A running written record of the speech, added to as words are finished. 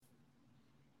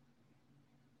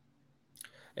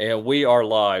And we are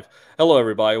live. Hello,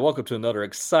 everybody. Welcome to another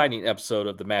exciting episode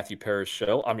of the Matthew Paris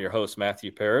Show. I'm your host,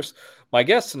 Matthew Paris. My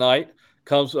guest tonight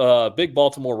comes a big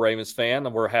Baltimore Ravens fan,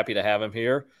 and we're happy to have him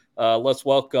here. Let's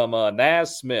welcome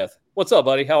Naz Smith. What's up,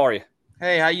 buddy? How are you?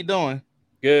 Hey, how you doing?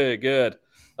 Good, good.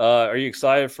 Are you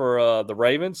excited for the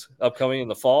Ravens upcoming in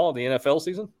the fall, the NFL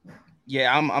season?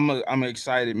 Yeah, I'm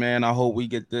excited, man. I hope we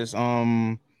get this.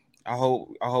 I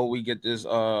hope we get this.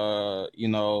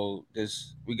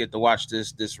 This we get to watch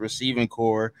this receiving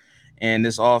core, and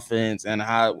this offense, and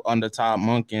how under Todd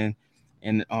Monken,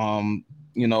 and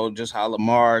just how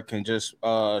Lamar can just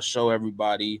show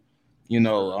everybody,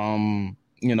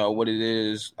 what it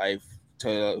is like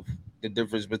to the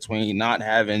difference between not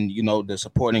having the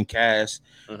supporting cast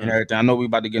and Mm-hmm. everything. I know we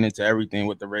about to get into everything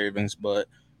with the Ravens, but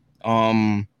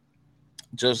um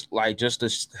just to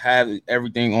have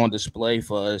everything on display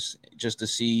for us, just to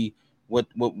see what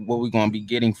we're gonna be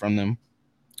getting from them.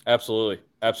 Absolutely,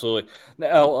 absolutely.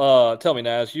 Now, tell me,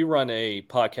 Naz, you run a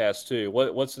podcast too.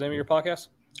 What's the name of your podcast?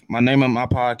 My name of my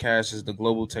podcast is the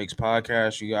Global Takes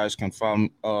Podcast. You guys can find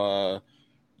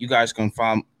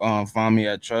me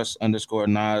at trust underscore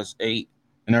Nas 8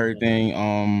 and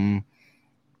everything.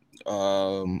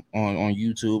 On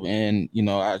YouTube, and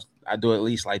I do at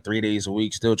least like 3 days a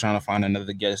week, still trying to find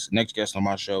another next guest on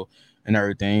my show and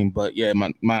everything. But yeah,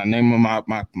 my name of my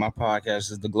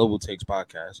podcast is the Global Takes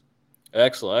Podcast.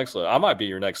 Excellent, excellent. I might be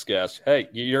your next guest. Hey,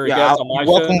 you're a Yeah, guest on you're my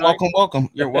show welcome, tonight. welcome, welcome.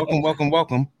 You're welcome, welcome,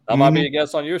 welcome. I might be a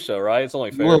guest on your show, right? It's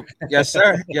only You fair. will, yes,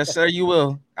 sir, you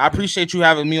will. I appreciate you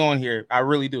having me on here. I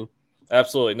really do.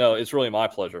 Absolutely. No, it's really my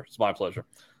pleasure. It's my pleasure.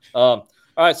 All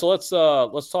right, so let's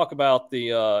talk about the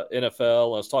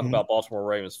NFL. Let's talk Mhm. about Baltimore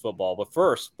Ravens football. But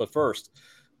first,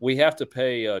 we have to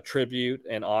pay tribute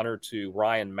and honor to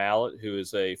Ryan Mallett, who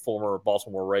is a former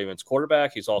Baltimore Ravens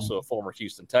quarterback. He's also a former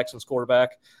Houston Texans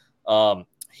quarterback.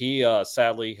 He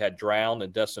sadly had drowned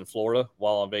in Destin, Florida,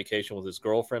 while on vacation with his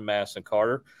girlfriend, Madison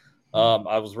Carter.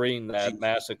 I was reading that Jeez.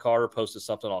 Madison Carter posted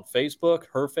something on Facebook.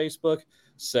 Her Facebook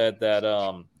said that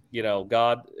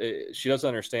God, she doesn't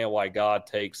understand why God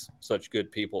takes such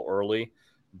good people early,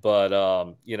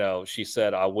 but she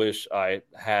said, I wish I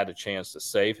had a chance to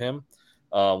save him,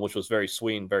 which was very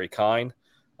sweet and very kind.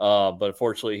 But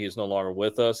unfortunately, he's no longer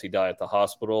with us. He died at the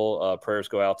hospital. Prayers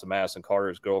go out to Madison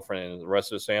Carter's girlfriend, and the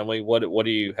rest of his family. What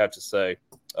do you have to say,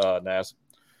 Naz?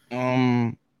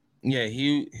 Um, yeah,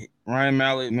 Ryan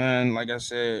Mallett, man. Like I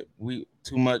said, we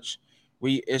too much.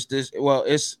 We it's this. Well,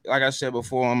 it's like I said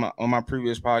before on my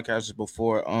previous podcasts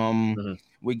before. Mm-hmm.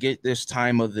 We get this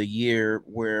time of the year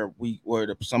where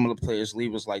some of the players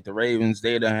leave us, like the Ravens.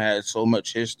 They done had so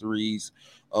much histories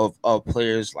of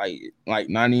players, like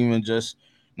not even just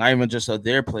of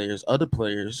their players, other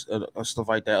players, stuff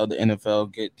like that. Other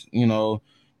NFL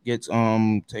gets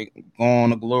take go on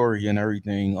to glory and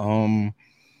everything.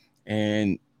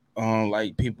 And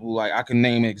like people, like I can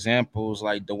name examples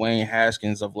like Dwayne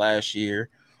Haskins of last year,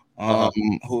 um, Uh-huh.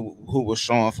 who was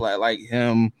showing flat like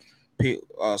him.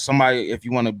 Somebody, if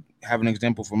you want to have an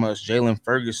example from us, Jalen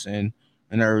Ferguson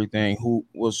and everything, who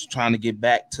was trying to get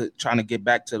back to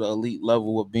the elite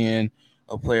level of being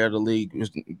a player of the league, was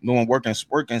doing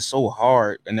working so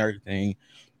hard and everything.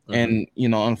 Mm-hmm. And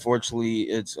unfortunately,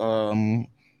 it's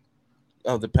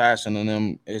of the passing of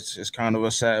them, it's kind of a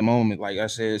sad moment. Like I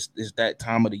said, it's that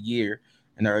time of the year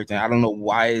and everything. I don't know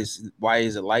why is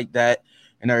it like that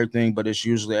and everything, but it's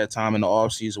usually that time in the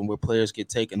off season where players get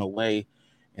taken away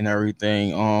and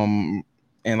everything.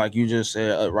 And like you just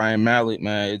said, Ryan Mallett,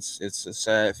 man, it's a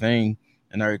sad thing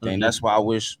and everything. Mm-hmm. That's why I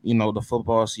wish the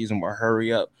football season would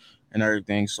hurry up and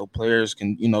everything, so players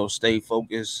can stay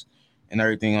focused and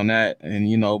everything on that. And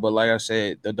but like I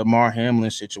said, the Damar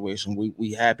Hamlin situation,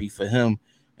 we happy for him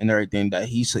and everything that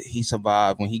he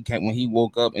survived. When he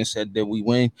woke up and said that we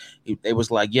win, they was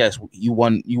like, yes, you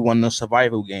won the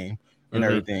survival game and Mm-hmm.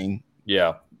 everything.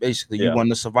 Yeah. Basically, you Yeah. won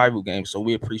the survival game, so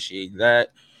we appreciate that.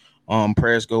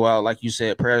 Prayers go out, like you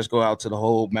said, prayers go out to the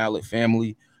whole Mallet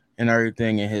family and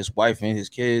everything, and his wife and his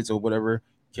kids or whatever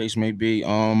case may be.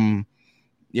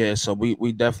 Yeah, so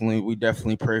we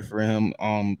definitely pray for him.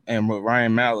 And with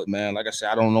Ryan Mallett, man, like I said,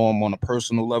 I don't know him on a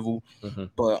personal level, Mm-hmm.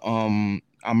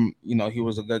 but he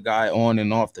was a good guy on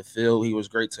and off the field. He was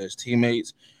great to his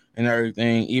teammates and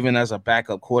everything. Even as a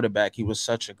backup quarterback, he was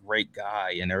such a great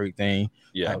guy and everything. Like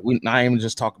Yeah. we not even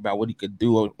just talk about what he could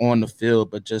do on the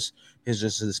field, but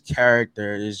his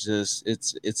character is just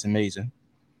it's amazing.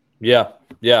 Yeah,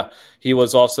 yeah. He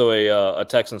was also a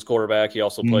Texans quarterback. He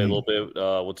also played a Hmm. little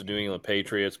bit with the New England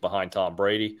Patriots behind Tom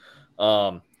Brady.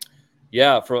 Um,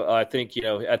 yeah, for I think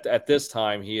at this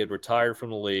time he had retired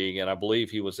from the league, and I believe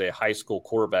he was a high school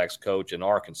quarterbacks coach in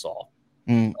Arkansas.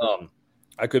 Mm. Um,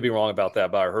 I could be wrong about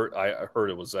that, but I heard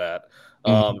it was that.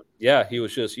 Yeah, he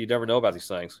was just, you never know about these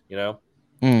things, you know.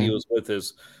 He was with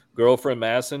his girlfriend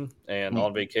Madison and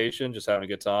on vacation, just having a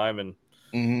good time, and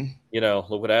you know,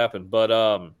 look what happened. But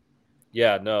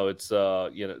yeah, no, it's you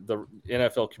know, the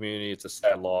NFL community, it's a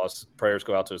sad loss. Prayers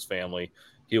go out to his family.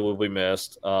 He will be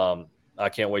missed. I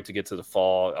can't wait to get to the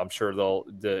fall. I'm sure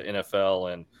the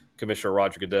NFL and Commissioner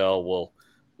Roger Goodell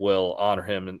will honor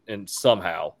him in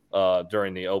somehow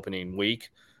during the opening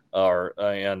week.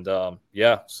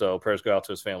 Yeah, so prayers go out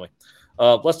to his family.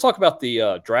 Let's talk about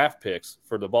the draft picks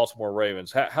for the Baltimore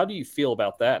Ravens. How do you feel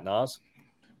about that, Nas?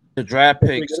 The draft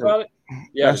picks. About it?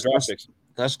 Yeah, the draft picks.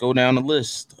 Let's go down the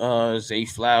list. Zay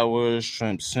Flowers,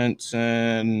 Trent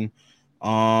Simpson.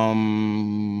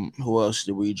 Who else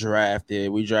did we draft?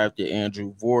 We drafted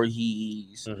Andrew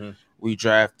Voorhees. We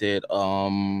drafted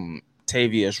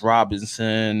Tavius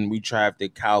Robinson. We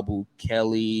drafted Calbu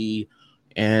Kelly.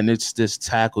 And it's this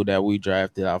tackle that we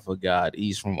drafted. I forgot.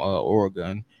 He's from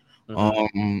Oregon.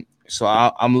 So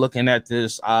I'm looking at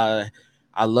this. I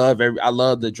love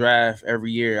the draft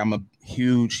every year. I'm a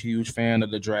huge fan of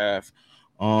the draft.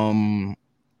 I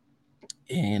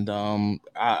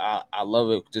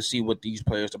love it to see what these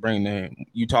players are bringing in.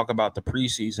 You talk about the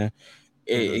preseason,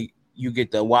 you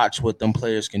get to watch what them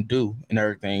players can do and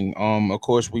everything. Of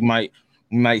course, we might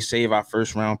save our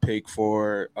first round pick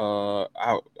for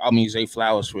Zay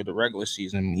Flowers for the regular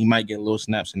season. He might get a little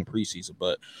snaps in the preseason,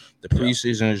 but the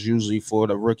preseason is usually for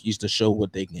the rookies to show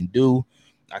what they can do.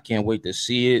 I can't wait to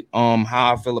see it.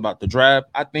 How I feel about the draft,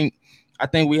 I think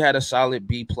we had a solid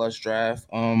B+ draft.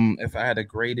 If I had to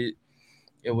grade it,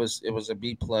 it was a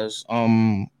B+.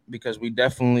 Because we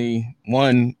definitely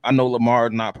won. I know Lamar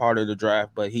not part of the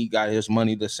draft, but he got his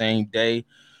money the same day.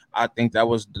 I think that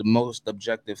was the most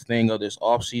objective thing of this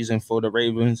offseason for the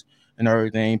Ravens and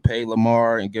everything. Pay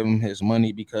Lamar and give him his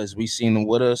money because we seen him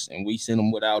with us and we seen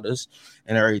him without us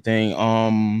and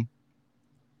everything.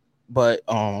 But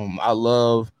I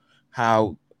love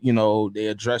how, you know, they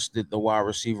addressed the wide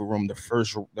receiver room,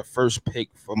 the first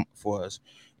pick for us.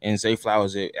 And Zay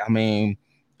Flowers, it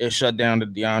shut down the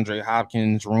DeAndre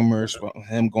Hopkins rumors for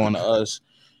him going to us.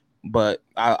 But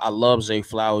I love Zay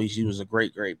Flowers. He was a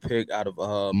great pick out of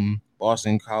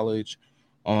Boston College.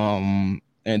 And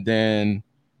then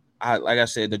like I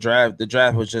said, the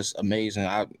draft was just amazing.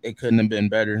 It couldn't have been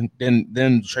better.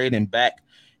 Then trading back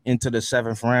into the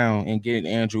 7th round and getting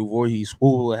Andrew Voorhees,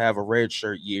 who will have a red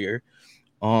shirt year.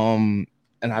 And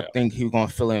I think he's gonna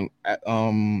fill in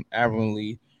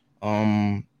admirably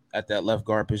at that left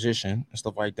guard position and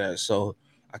stuff like that. So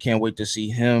I can't wait to see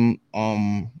him.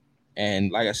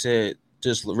 And like I said,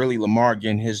 just really Lamar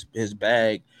getting his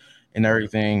bag and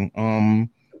everything.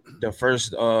 The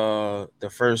first day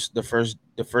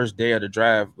of the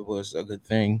draft was a good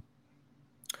thing.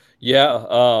 Yeah.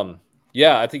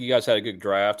 I think you guys had a good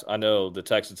draft. I know the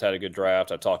Texans had a good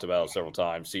draft. I talked about it several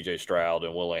times. C.J. Stroud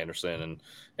and Will Anderson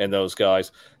and those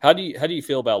guys. How do you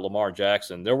feel about Lamar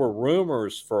Jackson? There were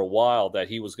rumors for a while that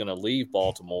he was going to leave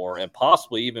Baltimore and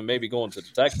possibly even maybe going to the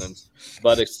Texans,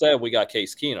 but instead we got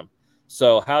Case Keenum.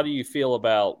 So how do you feel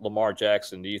about Lamar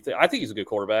Jackson? I think he's a good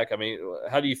quarterback. I mean,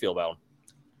 how do you feel about him?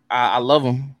 I love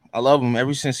him.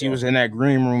 Ever since he was in that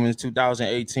green room in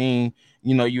 2018.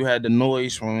 You know, you had the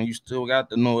noise from him. You still got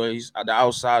the noise, the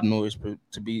outside noise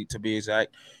to be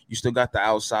exact. You still got the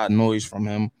outside noise from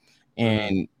him,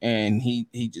 and he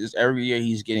just every year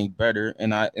he's getting better,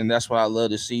 and that's what I love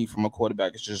to see from a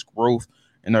quarterback. It's just growth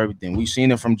and everything. We've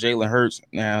seen it from Jalen Hurts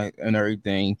now and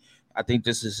everything. I think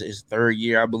this is his 3rd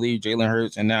year, I believe, Jalen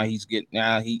Hurts, and now he's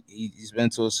been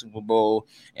to a Super Bowl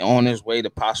and on his way to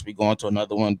possibly going to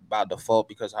another one by default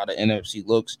because how the NFC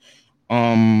looks.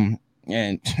 And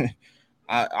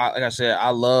like I said,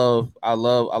 I love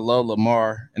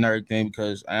Lamar and everything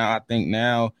because I think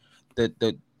now that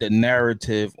the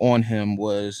narrative on him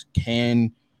was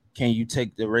can you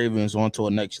take the Ravens onto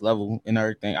a next level and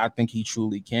everything. I think he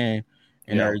truly can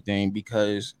and everything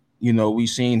because, you know, we've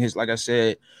seen his, like I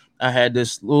said, I had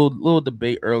this little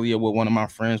debate earlier with one of my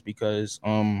friends because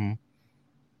and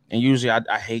usually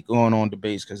I hate going on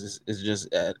debates because it's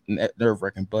just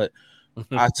nerve-wracking, but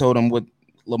I told him with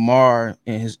Lamar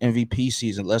in his MVP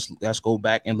season, let's go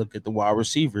back and look at the wide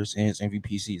receivers in his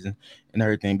MVP season and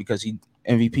everything because he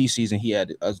must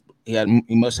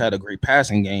have had a great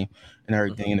passing game and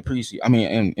everything in the preseason. I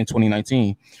mean, in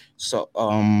 2019. So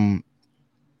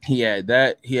he had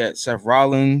that. He had Seth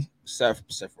Rollins.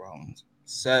 What's his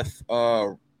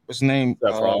name?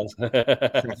 Seth Rollins.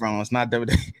 Seth Rollins, not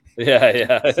WWE.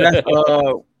 Yeah. Seth,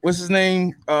 what's his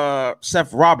name?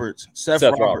 Seth Roberts. Seth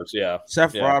Roberts. Yeah.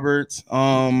 Seth Roberts.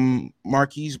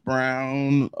 Marquise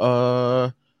Brown.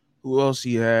 Who else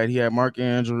he had? He had Mark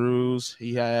Andrews.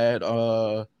 He had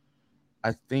I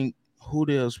think who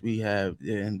else we have?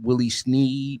 And Willie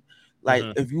Snead. Like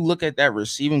Mm-hmm. if you look at that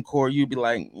receiving core, you'd be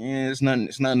like, it's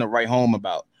nothing to write home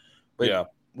about. But Yeah.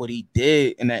 what he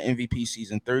did in that MVP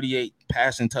season, 38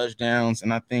 passing touchdowns,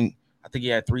 and I think he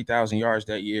had 3,000 yards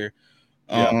that year.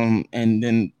 Yeah. And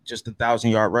then just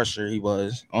 1,000-yard rusher he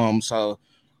was. So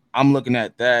I'm looking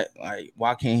at that like,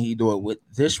 why can't he do it with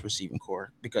this receiving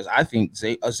core? Because I think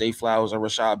Zay Flowers, a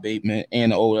Rashad Bateman,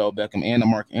 and Odell Beckham, and a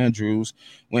Mark Andrews,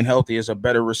 when healthy, is a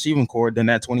better receiving core than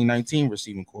that 2019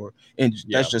 receiving core, and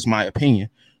Yeah. that's just my opinion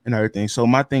and everything. So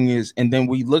my thing is, and then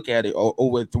we look at it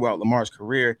over throughout Lamar's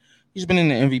career, he's been in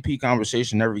the MVP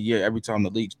conversation every year, every time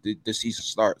the season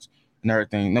starts and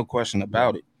everything, no question Yeah.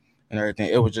 about it and everything.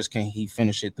 It was just, can he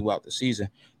finish it throughout the season?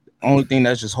 Only thing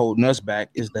that's just holding us back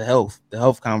is the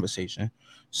health conversation. Yeah.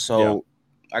 So,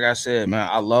 like I said, man,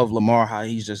 I love Lamar, how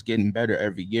he's just getting better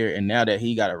every year. And now that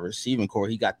he got a receiving core,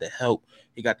 he got the help.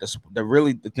 He got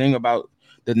the thing about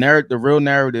the real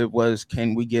narrative was,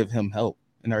 can we give him help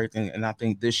and everything? And I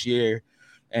think this year,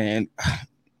 and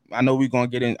I know we're gonna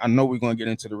get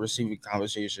into the receiving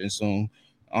conversation soon.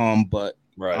 But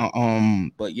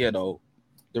Right. but yeah, though,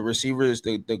 the receivers,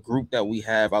 the group that we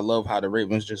have, I love how the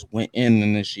Ravens just went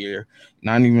in this year,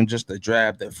 not even just the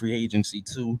draft, the free agency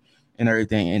too, and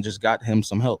everything, and just got him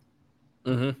some help.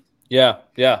 Mm-hmm. Yeah.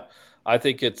 Yeah. I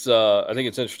think it's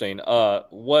interesting. How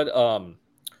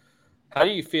do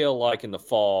you feel like in the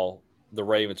fall the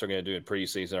Ravens are going to do in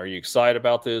preseason? Are you excited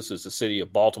about this? Is the city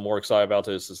of Baltimore excited about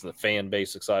this? Is the fan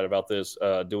base excited about this?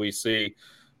 Do we see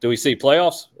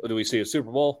playoffs? Or do we see a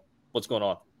Super Bowl? What's going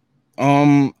on?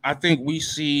 I think we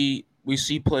see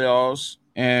playoffs,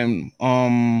 and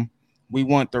we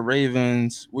want the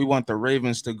Ravens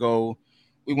to go.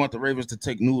 We want the Ravens to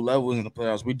take new levels in the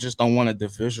playoffs. We just don't want a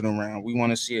divisional round. We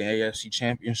want to see an AFC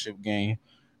Championship game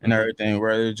and Mm-hmm. everything.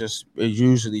 Where it's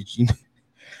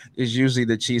usually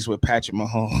the Chiefs with Patrick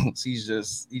Mahomes.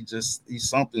 He's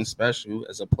something special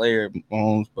as a player,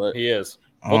 Mahomes. But He is.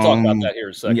 We'll talk about um, that here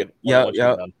in a yeah, second. yeah, Once you're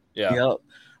yeah, done. Yeah.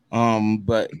 yeah.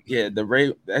 But yeah,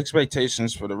 the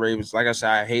expectations for the Ravens, like I said,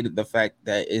 I hated the fact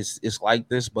that it's like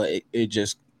this, but it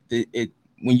just it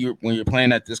when you're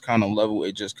playing at this kind of level,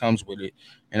 it just comes with it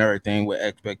and everything with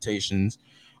expectations.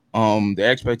 The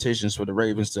expectations for the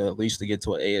Ravens to at least to get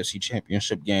to an AFC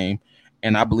Championship game,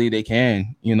 and I believe they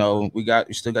can. We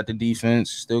still got the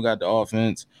defense, still got the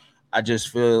offense. I just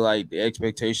feel like the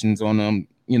expectations on them,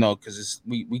 because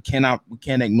we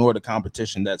can't ignore the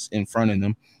competition that's in front of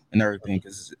them and everything, Mhm.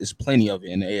 because it's plenty of it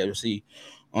in the AFC.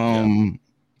 Yeah. Um,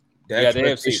 the Yeah. The AFC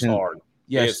is expectation, hard. The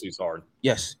yes, AFC is hard.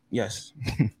 yes.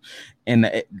 And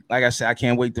like I said, I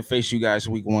can't wait to face you guys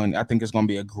week one. I think it's going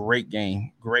to be a great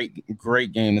game, great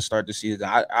game to start the season.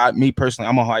 Me personally,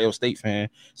 I'm an Ohio State fan,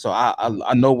 so Mhm.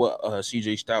 I know what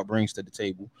CJ Stroud brings to the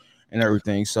table and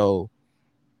everything. So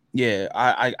yeah,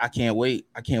 I can't wait.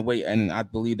 I can't wait, and I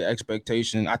believe the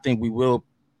expectation. I think we will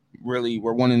really.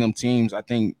 We're one of them teams. I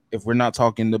think if we're not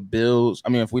talking the Bills, I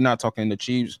mean, if we're not talking the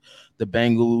Chiefs, the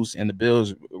Bengals, and the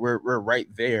Bills, we're right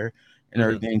there and Mhm.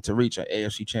 everything to reach an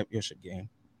AFC Championship game.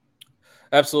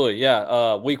 Absolutely,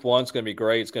 yeah. Week one's going to be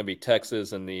great. It's going to be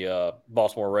Texas and the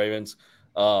Baltimore Ravens.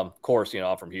 Of course,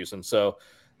 I'm from Houston. So,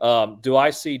 do I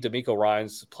see D'Amico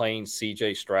Ryans playing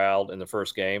C.J. Stroud in the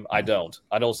first game? I don't.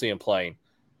 I don't see him playing.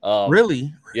 Um,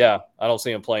 Really, yeah, I don't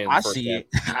see him playing in the I first see game.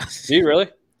 it. Do you really?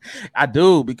 I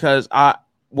do, because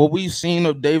what we've seen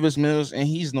of Davis Mills, and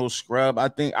he's no scrub. I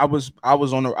think I was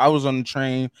on the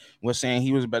train was saying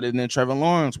he was better than Trevor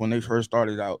Lawrence when they first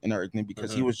started out and everything,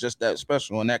 because he Hmm. was just that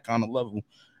special on that kind of level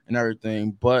and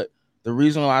everything. But the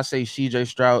reason why I say CJ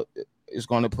Stroud is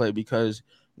going to play, because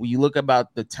when you look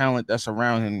about the talent that's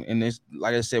around him, and it's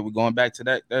like I said, we're going back to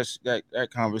that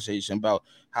conversation about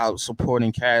how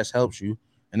supporting cast helps you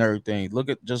and everything. Look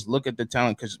at the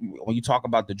talent, because when you talk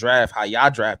about the draft, how y'all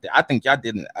drafted, I think y'all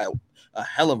did a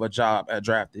hell of a job at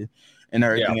drafting and Yeah.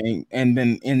 everything. And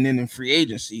then in free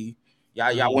agency,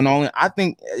 y'all Hmm. went on. I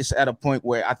think it's at a point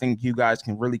where I think you guys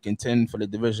can really contend for the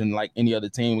division like any other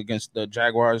team against the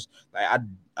Jaguars. Like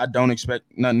I don't expect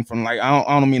nothing from, like, I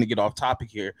don't mean to get off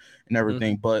topic here and Hmm.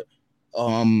 everything, but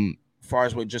as far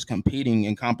as we're just competing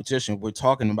in competition, we're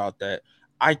talking about that.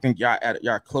 I think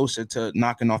y'all closer to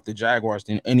knocking off the Jaguars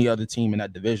than any other team in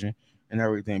that division and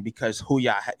everything, because who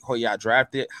y'all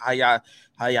drafted, how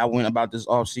y'all went about this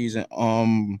off season,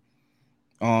 and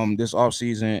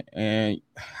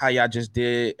how y'all just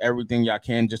did everything y'all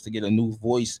can just to get a new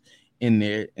voice in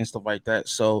there and stuff like that.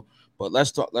 So, but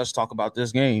let's talk about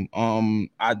this game.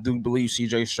 I do believe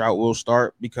CJ Stroud will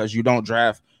start, because you don't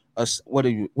draft what do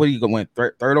you go went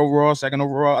third overall, second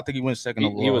overall? I think he went second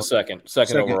overall. He was second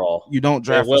overall. You don't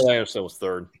draft. Will Anderson was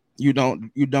third. You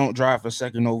don't draft a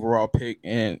second overall pick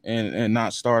and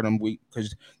not start him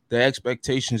because the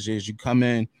expectations is you come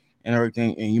in and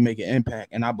everything and you make an impact.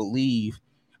 And I believe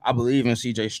in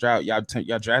C.J. Stroud.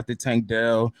 Y'all drafted Tank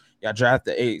Dell. Y'all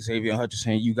drafted Xavier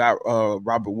Hutchinson. You got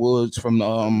Robert Woods from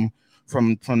the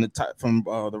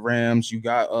Rams. You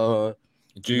got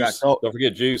Juice. Don't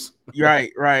forget Juice.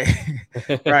 Right. Right.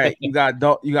 You got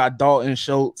Dalton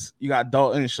Schultz. You got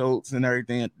Dalton Schultz and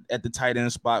everything at the tight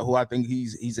end spot, who I think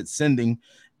he's ascending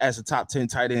as a top 10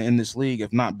 tight end in this league,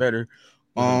 if not better.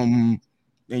 And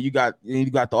you got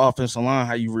the offensive line,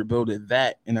 how you rebuilded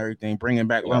that and everything, bringing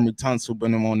back Laramie Tunsil,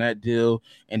 putting him on that deal,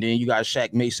 and then you got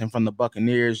Shaq Mason from the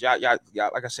Buccaneers. Y'all,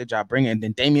 like I said, y'all bring in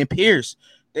then Damian Pierce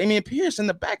in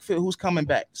the backfield, who's coming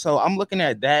back. So I'm looking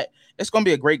at that. It's gonna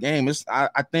be a great game.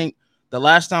 I think the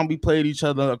last time we played each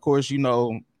other, of course, you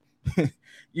know how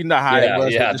it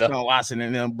was with Deshaun Watson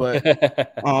and them. But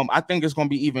I think it's gonna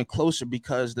be even closer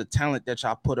because the talent that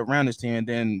y'all put around this team, and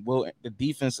then the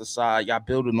defensive side, y'all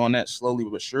building on that slowly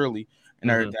but surely and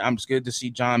everything. I'm just good to see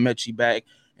John Mechie back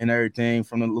and everything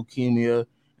from the leukemia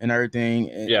and everything.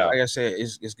 And like I said,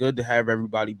 it's good to have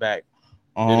everybody back.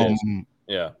 It is.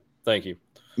 Yeah. Thank you.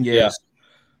 Yes.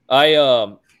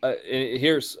 Yeah. Thank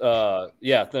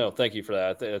you for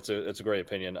that. It's a great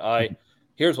opinion.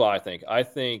 Here's what I think. I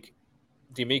think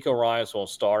DeMeco Ryans won't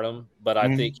start him, but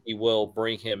I think he will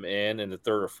bring him in the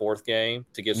third or fourth game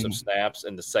to get some snaps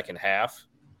in the second half.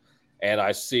 And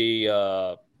I see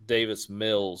Davis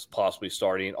Mills possibly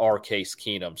starting or Case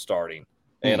Keenum starting.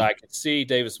 And I can see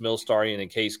Davis Mills starting and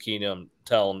Case Keenum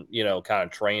kind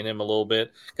of train him a little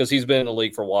bit because he's been in the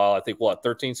league for a while. I think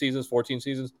 13 seasons, 14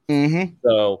 seasons.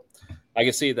 So I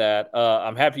can see that.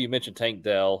 I'm happy you mentioned Tank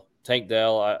Dell.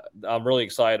 I'm really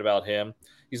excited about him.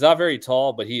 He's not very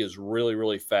tall, but he is really,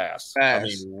 really fast. I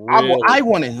mean, I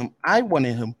wanted him.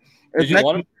 Did you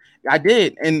want him? I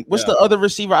did. And what's the other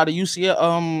receiver out of UCL?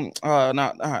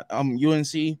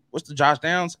 UNC. What's the Josh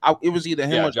Downs? It was either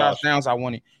him or Josh Downs I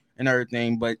wanted and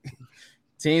everything, but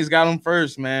teams got him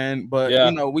first, man. But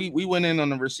we went in on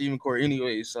the receiving core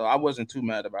anyway, so I wasn't too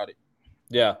mad about it.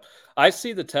 Yeah. I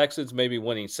see the Texans maybe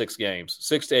winning 6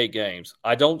 to 8 games.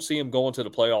 I don't see them going to the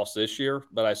playoffs this year,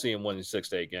 but I see them winning 6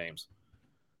 to 8 games.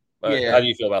 How do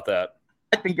you feel about that?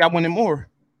 I think y'all winning more.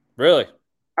 Really?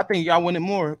 I think y'all winning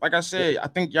more. Like I said, I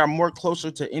think y'all more closer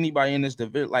to anybody in this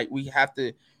division. Like we have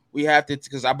to,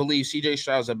 because I believe C.J.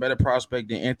 Stroud is a better prospect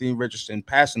than Anthony Richardson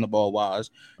passing the ball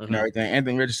wise and everything.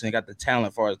 Anthony Richardson got the talent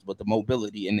as far as with the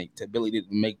mobility and the ability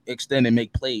to extend and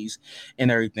make plays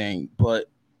and everything. But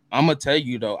I'm gonna tell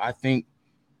you though, I think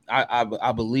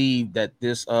I believe that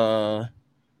this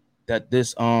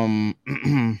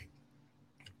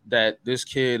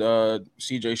kid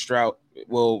C.J. Stroud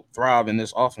will thrive in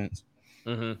this offense.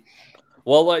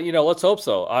 Well, let's hope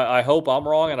so. I hope I'm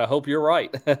wrong, and I hope you're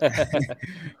right.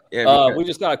 We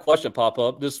just got a question pop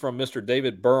up. This is from Mr.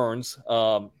 David Burns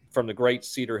from the great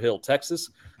Cedar Hill, Texas.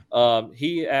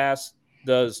 He asked,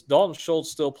 does Dalton Schultz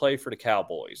still play for the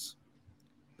Cowboys,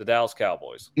 the Dallas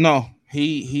Cowboys? No,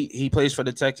 he plays for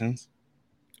the Texans.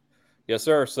 Yes,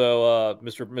 sir. So,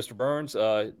 Mr. Burns,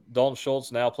 Dalton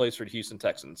Schultz now plays for the Houston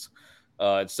Texans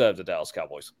instead of the Dallas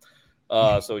Cowboys.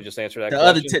 So we just answered that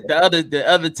question. The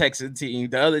other Texan team,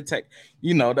 the other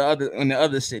in the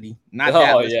other city, not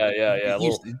Dallas. Yeah.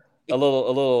 A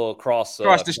little across the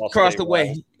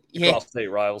way. Across state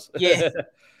rivals. Yeah.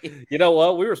 You know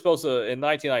what? We were supposed to, in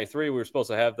 1993, we were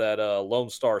supposed to have that Lone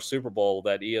Star Super Bowl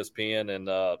that ESPN and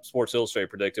Sports Illustrated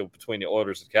predicted between the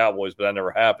Oilers and Cowboys, but that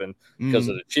never happened because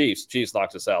of the Chiefs. Chiefs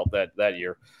knocked us out that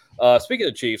year. Speaking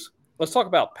of Chiefs, let's talk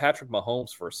about Patrick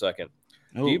Mahomes for a second.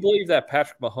 Ooh. Do you believe that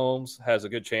Patrick Mahomes has a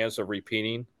good chance of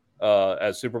repeating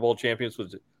as Super Bowl champions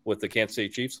with the Kansas City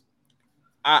Chiefs?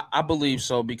 I believe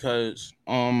so because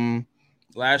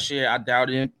last year I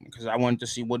doubted him because I wanted to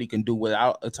see what he can do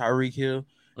without a Tyreek Hill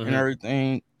and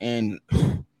everything, and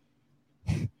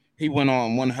he went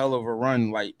on one hell of a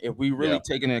run. Like if we really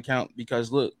take into account,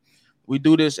 because look, we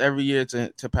do this every year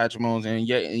to Patrick Mahomes, and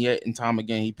yet and time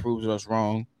again he proves us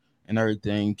wrong and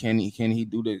everything. Can he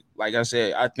do the, like I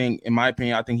said, I think in my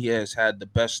opinion, I think he has had the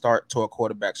best start to a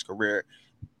quarterback's career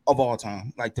of all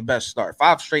time. Like the best start,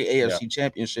 5 straight AFC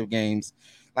championship games.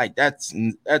 Like that's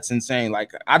insane.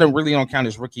 Like I don't count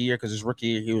his rookie year because his rookie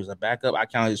year he was a backup. I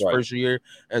count his first year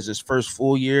as his first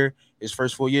full year,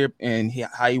 and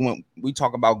how he went. We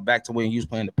talk about back to when he was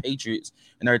playing the Patriots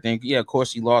and everything. Yeah, of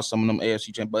course he lost some of them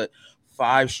AFC champions, but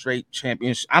 5 straight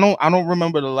championships. I don't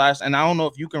remember the last, and I don't know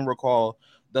if you can recall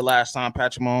the last time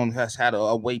Patrick Mahomes has had a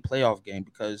away playoff game,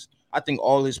 because I think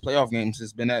all his playoff games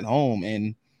has been at home,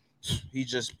 and he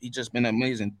just been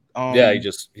amazing. Yeah, he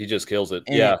just kills it.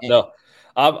 And, Yeah, no,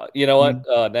 you know what,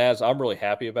 mm, Naz, I'm really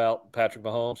happy about Patrick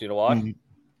Mahomes. You know why? mm,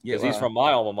 yeah, Because he's from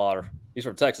my alma mater. He's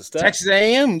from Texas Tech. Texas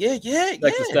A&M,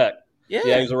 Texas Tech. Yeah,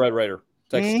 yeah. he's a Red Raider.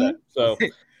 Texas Tech.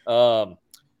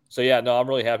 So, yeah, no, I'm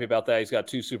really happy about that. He's got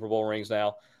 2 Super Bowl rings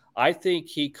now. I think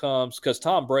he comes because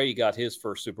Tom Brady got his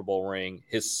first Super Bowl ring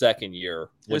his second year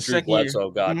when His Drew second year,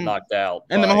 Bledsoe got knocked out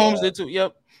and the by. Mahomes did too.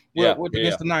 Yep, Yeah,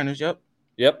 against the Niners. Yep.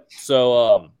 Yep.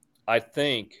 So I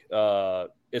think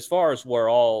as far as where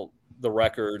all the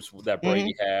records that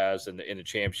Brady has and in the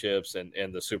championships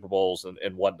and the Super Bowls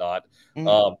and whatnot,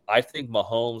 I think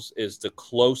Mahomes is the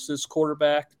closest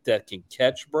quarterback that can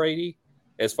catch Brady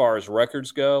as far as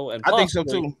records go. And I think so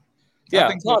too. Yeah,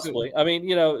 possibly. I mean,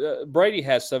 Brady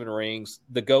has 7 rings.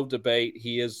 The GOAT debate,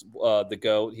 he is the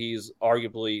GOAT. He's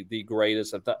arguably the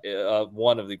greatest,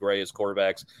 one of the greatest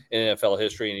quarterbacks in NFL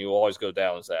history, and he will always go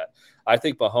down as that. I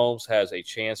think Mahomes has a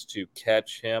chance to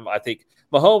catch him. I think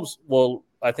Mahomes will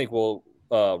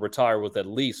retire with at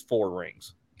least 4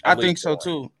 rings. I think so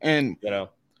too. And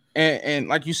And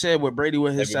like you said, with Brady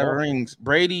with his maybe 7 more. Rings,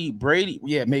 Brady,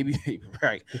 yeah, maybe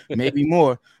right, maybe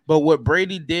more. But what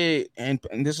Brady did, and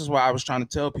this is why I was trying to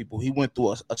tell people, he went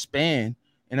through a span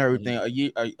and everything,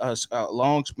 a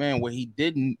long span where he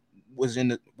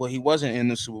wasn't in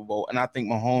the Super Bowl, and I think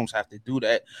Mahomes have to do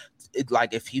that.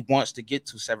 Like if he wants to get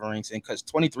to 7 rings, and because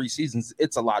 23 seasons,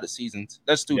 it's a lot of seasons.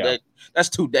 That's 2 decades.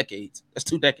 That's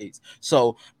 2 decades.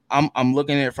 So I'm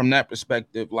looking at it from that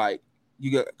perspective, like.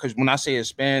 You got, because when I say a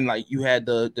span, like you had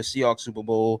the Seahawks Super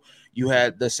Bowl, you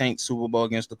had the Saints Super Bowl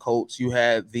against the Colts, you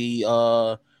had the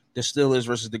Steelers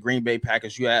versus the Green Bay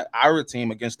Packers, you had our team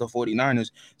against the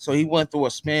 49ers. So he went through a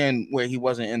span where he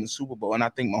wasn't in the Super Bowl, and I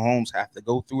think Mahomes have to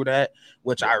go through that,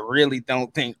 which I really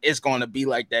don't think it's going to be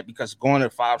like that, because going to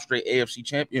 5 straight AFC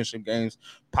Championship games,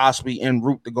 possibly en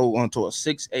route to go onto a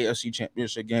 6th AFC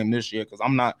Championship game this year. Because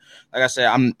I'm not, like I said,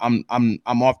 I'm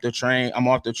off the train. I'm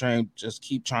off the train. Just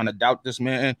keep trying to doubt this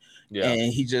man,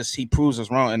 and he proves us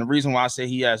wrong. And the reason why I say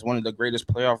he has one of the greatest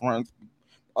playoff runs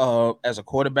as a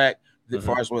quarterback, as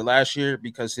far as with last year,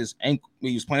 because his ankle,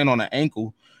 he was playing on an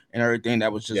ankle and everything that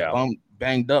was just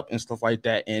banged up and stuff like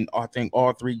that. And I think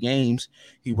all 3 games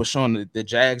he was showing, the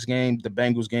Jags game, the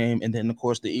Bengals game, and then of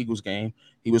course the Eagles game,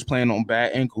 he was playing on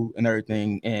bad ankle and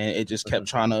everything, and it just kept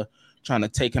trying to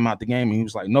take him out the game. And he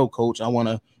was like, "No, coach, I want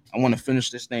to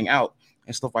finish this thing out,"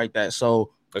 and stuff like that.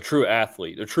 So a true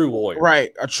athlete, a true warrior,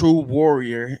 right? A true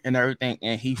warrior and everything.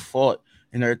 And he fought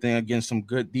and everything against some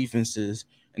good defenses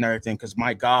and everything, because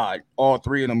my God, all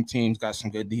 3 of them teams got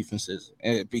some good defenses,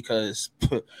 because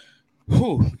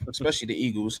especially the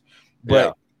Eagles.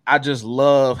 But I just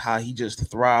love how he just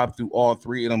thrived through all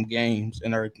 3 of them games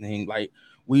and everything. Like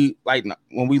when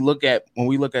we look at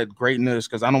greatness,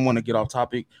 because I don't want to get off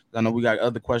topic, I know we got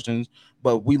other questions,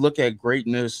 but we look at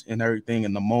greatness and everything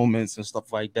and the moments and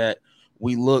stuff like that.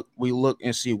 We look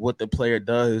and see what the player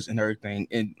does and everything.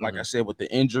 And like I said, with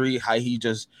the injury, how he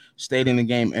just stayed in the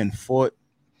game and fought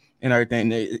and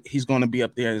everything, he's going to be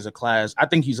up there as a class. I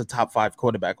think he's a top 5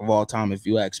 quarterback of all time, if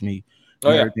you ask me.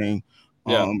 Everything.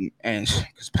 And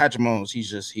because Patrick Mahomes, he's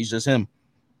just him.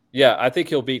 Yeah, I think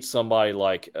he'll beat somebody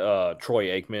like Troy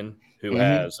Aikman, who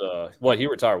has he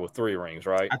retired with 3 rings,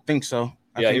 right? I think so.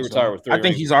 He retired with 3 rings. I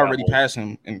think he's already passed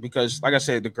him, and because, like I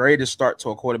said, the greatest start to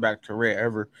a quarterback career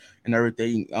ever and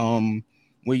everything.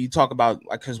 When you talk about,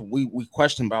 like, because we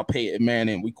questioned about Peyton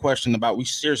Manning, we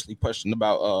seriously questioned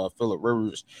about Phillip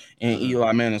Rivers and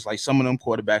Eli Manning. It's like some of them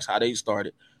quarterbacks, how they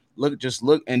started. Look,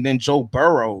 and then Joe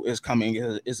Burrow is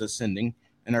ascending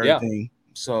and everything.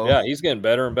 So he's getting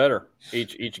better and better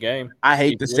each game. I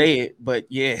hate to say it, but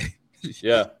yeah.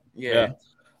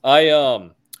 I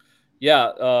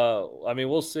mean,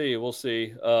 we'll see.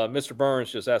 Mr.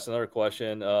 Burns just asked another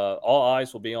question. All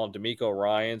eyes will be on D'Amico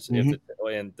Ryans and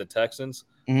the Texans.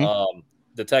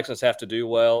 The Texans have to do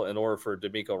well in order for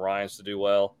D'Amico Ryans to do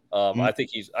well. I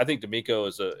think D'Amico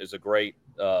is a great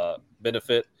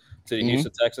benefit to the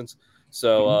Houston Texans.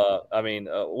 So, I mean,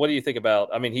 what do you think about?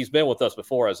 I mean, he's been with us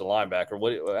before as a linebacker.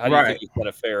 How do you think he's going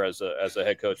to fare as a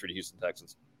head coach for the Houston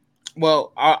Texans?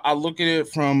 Well, I look at it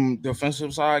from the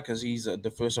defensive side, because he's a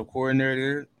defensive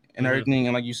coordinator and everything,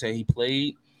 and like you said, he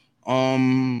played.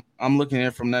 I'm looking at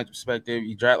it from that perspective.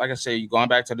 You draft, like I said, you going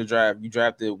back to the draft. You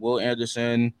drafted Will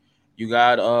Anderson. You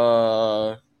got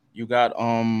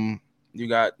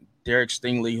Derek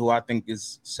Stingley, who I think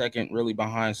is second really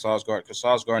behind Sauce Gardner, because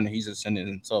Sauce Gardner, he's ascending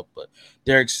himself, but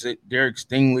Derek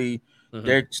Stingley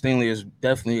is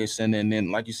definitely ascending. And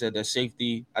then, like you said, that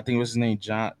safety, I think it was his name,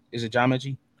 John. Is it John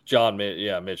Mechie?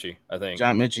 Mitchie, I think.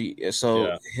 John Mitchie.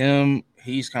 So Yeah.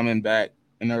 he's coming back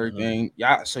and Mm-hmm. everything.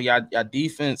 Yeah. So y'all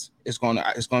defense is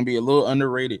gonna be a little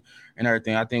underrated and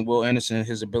everything. I think Will Anderson,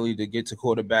 his ability to get to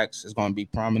quarterbacks is gonna be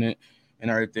prominent and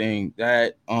everything.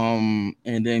 That and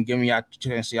then giving y'all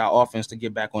chance to y'all offense to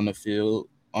get back on the field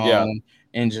Yeah.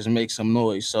 and just make some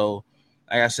noise. So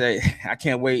like I said, I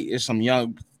can't wait. It's some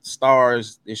young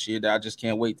stars this year that I just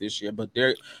can't wait this year. But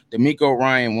there, D'Amico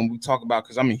Ryan, when we talk about,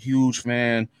 because I'm a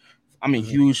Mm-hmm.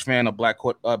 huge fan of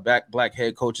black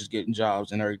head coaches getting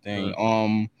jobs and everything.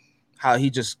 Mm-hmm. How he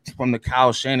just from the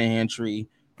Kyle Shanahan tree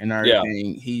and Yeah.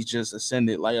 everything, he's just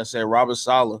ascended. Like I said, Robert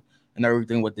Saleh and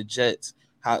everything with the Jets.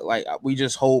 How like we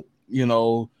just hope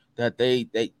that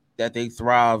they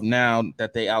thrive now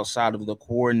that they outside of the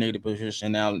coordinator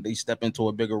position now they step into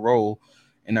a bigger role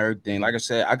and everything. Like I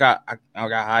said, I got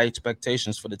high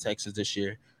expectations for the Texans this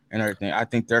year and everything. I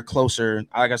think they're closer.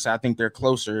 Like I said, I think they're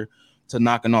closer to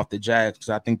knocking off the Jags because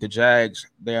I think the Jags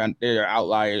they're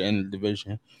outlier in the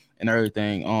division and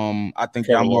everything. I think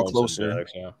Trevor y'all more Lawrence and closer.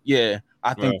 Jags. Yeah. Yeah, I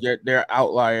Yeah. think they're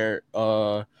outlier.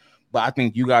 But I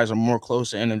think you guys are more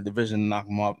closer in the division to knock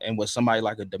them off. And with somebody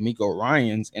like a D'Amico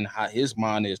Ryan's and how his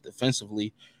mind is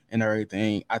defensively and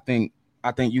everything, I think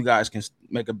you guys can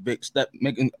make a big step,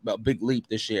 making a big leap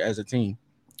this year as a team.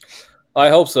 I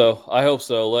hope so. I hope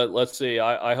so. Let's see.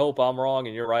 I hope I'm wrong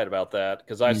and you're right about that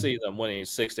because I Mm-hmm. see them winning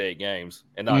 6 to 8 games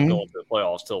and not Mm-hmm. going to the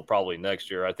playoffs till probably next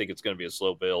year. I think it's going to be a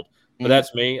slow build, but Mm-hmm.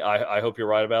 that's me. I hope you're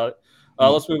right about it.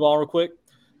 Mm-hmm. Let's move on real quick.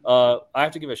 I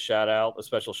have to give a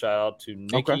special shout out to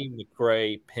Okay. Nikki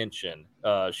McCray-Pension.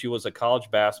 She was a college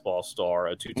basketball star,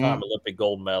 a two-time Mm-hmm. Olympic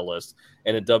gold medalist,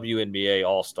 and a WNBA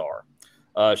All-Star.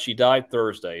 She died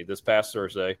this past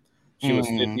Thursday. She was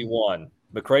Mm-hmm. 51.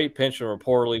 McCray-Pension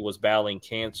reportedly was battling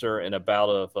cancer and a bout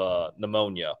of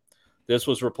pneumonia. This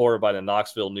was reported by the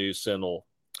Knoxville News Sentinel.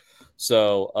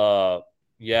 So,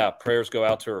 prayers go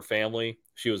out to her family.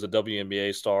 She was a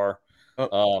WNBA star.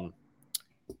 Oh, Um,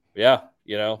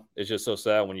 it's just so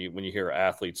sad when you hear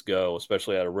athletes go,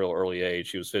 especially at a real early age.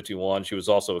 She was 51. She was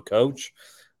also a coach.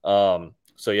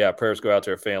 Prayers go out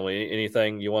to her family.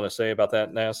 Anything you want to say about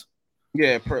that, Nas?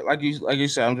 yeah. Like you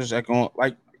said, I'm just echoing.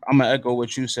 Like I'm gonna echo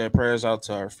what you said. Prayers out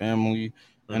to our family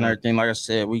and Mm-hmm. everything. Like I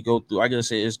said, we go through. I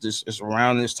guess it's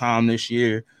around this time this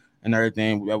year and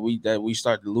everything that we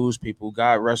start to lose people.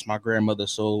 God rest my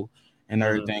grandmother's soul and Mm-hmm.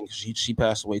 everything. She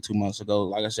passed away 2 months ago.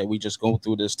 Like I said, we just go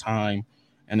through this time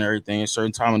and everything. A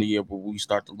certain time of the year where we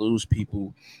start to lose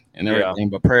people and Yeah. everything.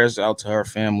 But prayers out to her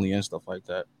family and stuff like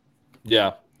that.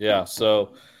 Yeah. Yeah.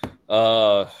 So,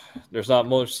 there's not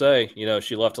much to say.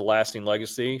 She left a lasting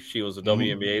legacy. She was a Mm-hmm.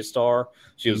 WNBA star.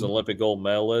 She was Mm-hmm. an Olympic gold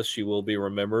medalist. She will be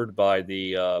remembered by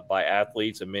by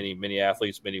athletes and many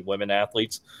athletes, many women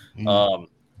athletes. Mm-hmm. Um,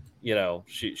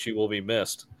 she will be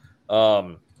missed.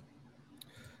 Um,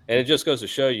 and it just goes to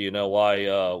show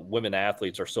why women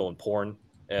athletes are so important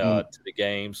to the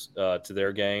games, to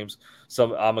their games.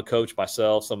 I'm a coach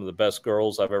myself. Some of the best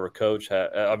girls I've ever coached.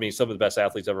 Some of the best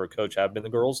athletes I've ever coached have been the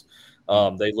girls.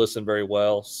 They listen very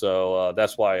well, so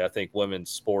that's why I think women's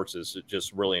sports is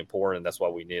just really important. That's why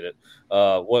we need it.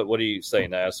 What do you say,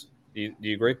 Naz? Do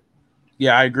you agree?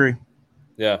 Yeah, I agree.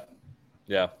 Yeah,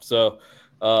 yeah. So,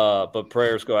 but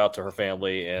prayers go out to her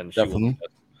family, and she will be Definitely.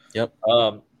 Yep.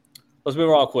 missed. Let's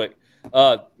move on quick.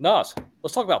 Nas,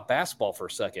 let's talk about basketball for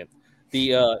a second. The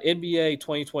NBA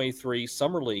 2023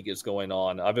 Summer League is going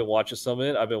on. I've been watching some of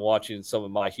it. I've been watching some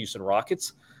of my Houston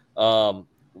Rockets.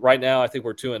 Right now, I think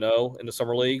we're 2-0 in the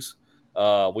summer leagues.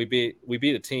 We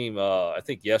beat a team I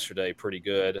think yesterday pretty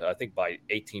good. I think by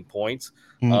 18 points.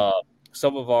 Mm-hmm.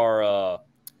 Some of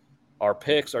our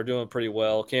picks are doing pretty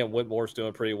well. Cam Whitmore's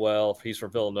doing pretty well. He's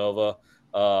from Villanova.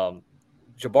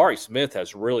 Jabari Smith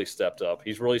has really stepped up.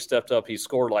 He's really stepped up. He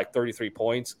scored like 33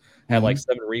 points, had like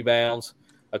 7 rebounds,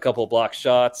 a couple of block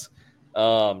shots.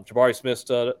 Jabari Smith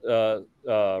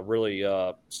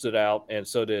really stood out, and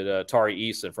so did Tari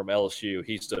Eason from LSU.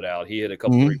 He stood out. He hit a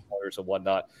couple Mm-hmm. 3-pointers and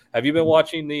whatnot. Have you been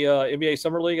watching the NBA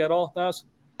Summer League at all, Nas?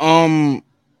 Um,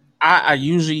 I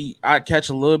usually I catch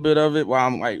a little bit of it while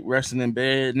I'm like resting in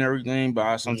bed and everything, but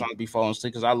I Mhm. sometimes be falling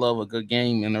asleep because I love a good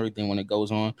game and everything when it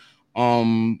goes on.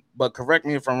 But correct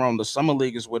me if I'm wrong. The summer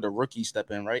league is where the rookies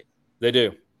step in, right? They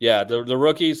do. Yeah, the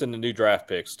rookies and the new draft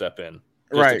picks step in just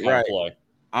to Right, kind of right. play.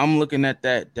 I'm looking at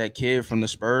that kid from the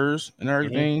Spurs and Mhm.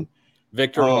 everything.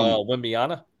 Victor Um,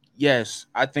 Wembanyama. yes,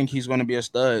 I think he's going to be a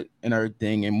stud and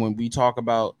everything. And when we talk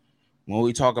about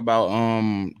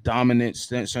dominant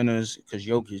centers, because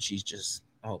Jokic, he's just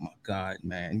oh my god,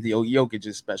 man, Jokic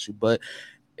is special. But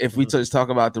if we just talk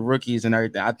about the rookies and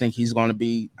everything, I think he's going to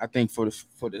be. I think for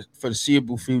the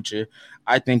foreseeable future,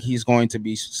 I think he's going to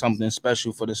be something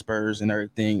special for the Spurs and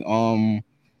everything.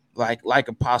 Like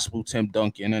a possible Tim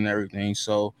Duncan and everything.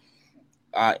 So,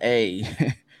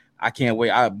 hey, I can't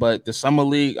wait. But the summer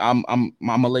league, I'm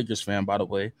a Lakers fan, by the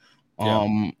way.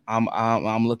 Yeah.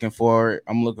 I'm looking forward.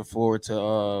 I'm looking forward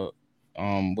to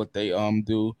what they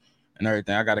do and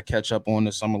everything. I got to catch up on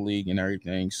the summer league and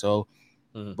everything. So.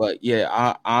 But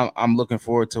yeah, I'm looking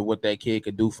forward to what that kid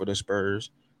could do for the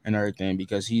Spurs and everything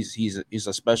because he's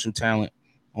a special talent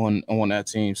on that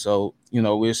team. So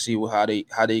we'll see how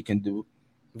they can do.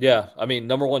 Yeah, I mean,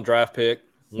 number one draft pick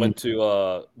went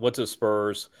to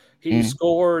Spurs. He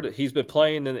scored. He's been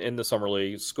playing in the summer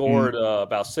league. Scored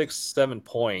about 6-7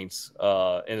 points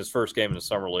in his first game in the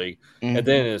summer league, and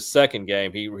then in his second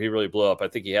game, he really blew up. I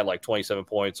think he had like 27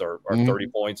 points or 30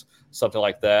 points, something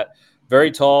like that. Very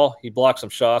tall. He blocked some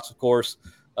shots, of course.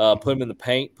 Put him in the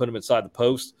paint. Put him inside the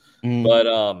post.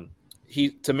 But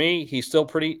he's still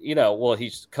pretty. Well,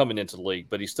 he's coming into the league,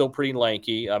 but he's still pretty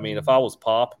lanky. I mean, if I was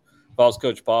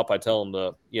Coach Pop, I tell him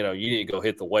you need to go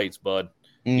hit the weights, bud.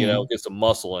 Get some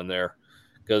muscle in there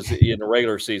because in the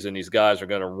regular season, these guys are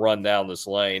going to run down this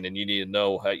lane, and you need to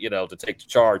know how to take the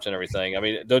charge and everything. I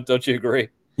mean, don't you agree?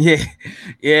 Yeah,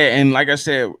 and like I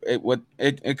said,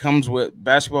 it comes with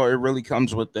basketball. It really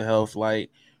comes with the health, like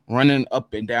running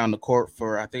up and down the court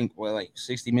for I think like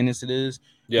 60 minutes it is.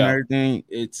 Yeah, and everything.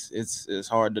 It's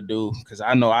hard to do because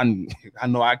I know I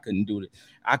couldn't do it.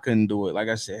 I couldn't do it. Like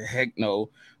I said, heck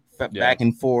no. Back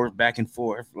and forth.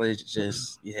 It's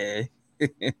just I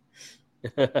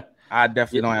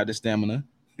definitely don't have the stamina.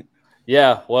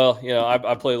 Yeah, well,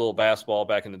 I played a little basketball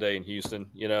back in the day in Houston.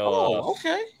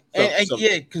 Okay.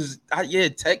 Because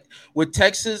with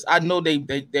Texas, I know they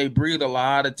breed a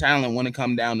lot of talent when it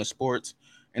comes down to sports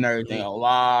and everything. A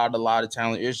lot of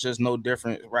talent. It's just no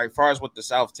different, right? As far as with the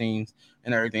South teams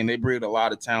and everything, they breed a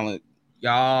lot of talent.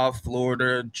 Y'all,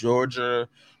 Florida, Georgia,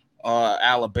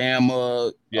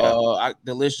 Alabama. The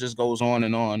list just goes on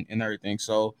and everything.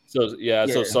 So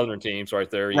Southern teams right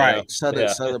there, right?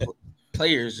 Southern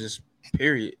players, just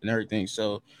period and everything.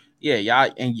 So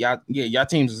y'all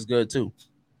teams is good too.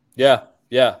 Yeah.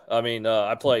 I mean,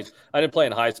 I didn't play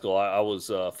in high school. I was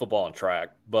football and track,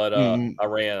 but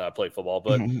I played football.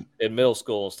 But in middle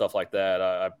school and stuff like that,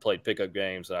 I played pickup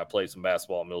games and I played some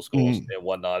basketball in middle school and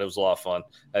whatnot. It was a lot of fun.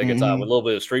 I had a good time with a little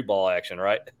bit of street ball action,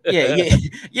 right?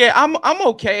 Yeah. I'm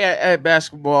okay at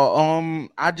basketball.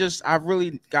 I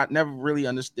really never really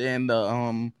understand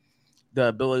the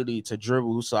ability to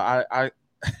dribble. So I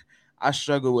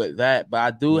struggle with that, but I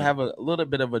do have a little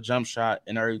bit of a jump shot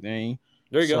and everything.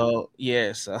 There you go.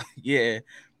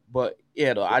 But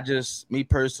though me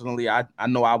personally, I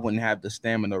know I wouldn't have the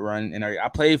stamina to run and I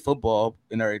played football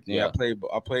and everything. Yeah. I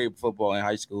played football in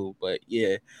high school, but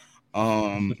I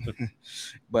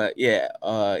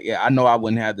know I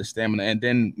wouldn't have the stamina. And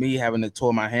then me having to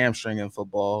tore my hamstring in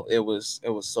football, it was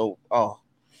so I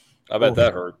bet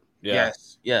that hurt. Yeah.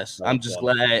 Yes. I'm just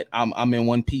glad I'm in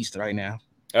one piece right now.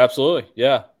 Absolutely.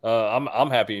 Yeah. I'm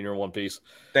happy in your one piece.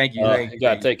 Thank you. You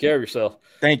got to take care of yourself.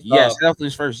 Thank you. Yes, health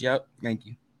is first. Yep. Thank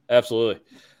you. Absolutely.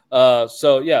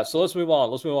 So let's move on.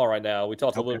 Let's move on right now. We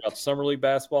talked a little bit about the summer league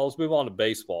basketball. Let's move on to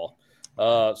baseball.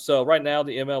 So right now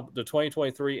the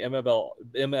 2023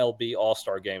 MLB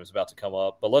All-Star Game is about to come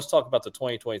up, but let's talk about the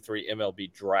 2023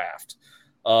 MLB Draft.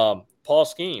 Paul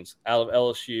Skeens out of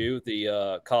LSU,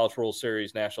 the College World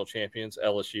Series national champions,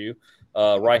 LSU,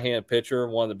 right-handed pitcher,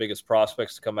 one of the biggest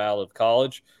prospects to come out of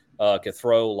college, could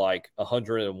throw like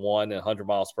 101 and 100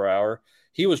 miles per hour.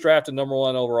 He was drafted number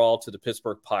 1 overall to the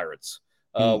Pittsburgh Pirates.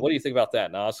 What do you think about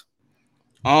that, Nas?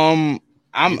 I'm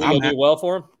do well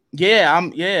for him.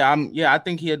 I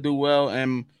think he'll do well.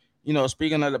 And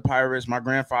speaking of the Pirates, my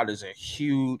grandfather's a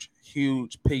huge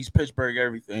piece, Pittsburgh,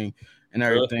 everything and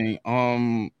everything.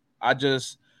 Really?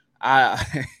 I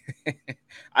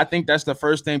think that's the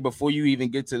first thing before you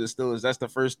even get to the Steelers. That's the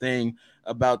first thing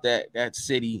about that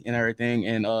city and everything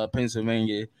in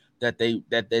Pennsylvania that they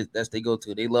go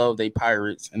to. They love their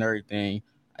Pirates and everything.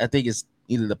 I think it's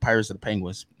either the Pirates or the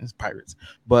Penguins. It's Pirates,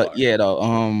 but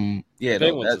Penguins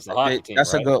is the hockey team.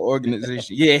 That's right? A good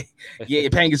organization.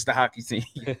 Penguins the hockey team.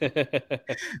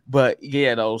 But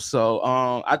so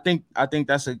I think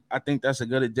that's a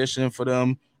good addition for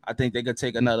them. I think they could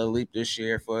take another leap this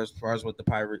year as far as with the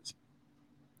Pirates.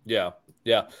 Yeah.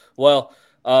 Well,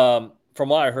 from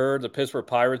what I heard, the Pittsburgh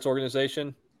Pirates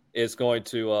organization is going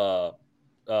to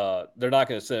they're not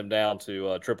going to send him down to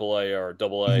AAA or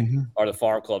AA or the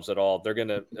farm clubs at all. They're going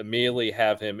to immediately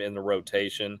have him in the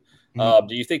rotation. Do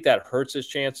you think that hurts his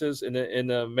chances in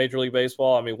the Major League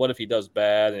Baseball? I mean, what if he does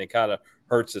bad and it kind of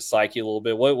hurts his psyche a little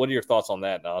bit? What are your thoughts on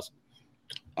that, Nas?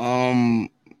 I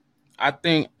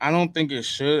don't think it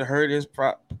should hurt his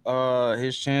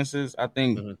chances. I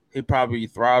think he'd probably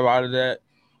thrive out of that.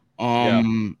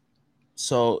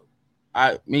 So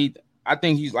I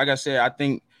think he's, like I said, I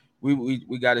think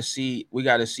we got to see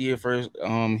it first.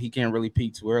 He can't really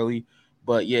peak too early,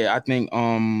 but yeah, I think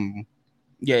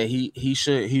he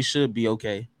should be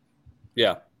okay.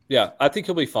 Yeah, I think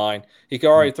he'll be fine. He can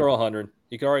already throw 100.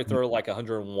 He can already throw like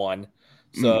 101.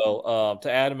 So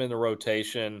to add him in the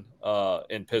rotation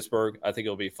in Pittsburgh, I think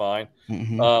it'll be fine.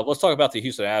 Let's talk about the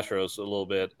Houston Astros a little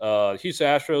bit. Houston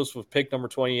Astros with pick number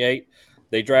 28.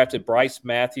 They drafted Bryce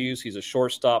Matthews. He's a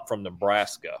shortstop from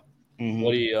Nebraska.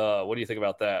 What do you think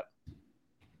about that?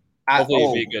 Hopefully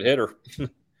he'll be a good hitter.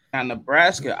 Now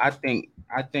Nebraska, I think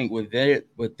with their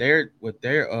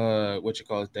their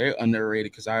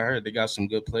underrated, because I heard they got some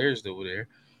good players over there.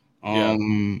 I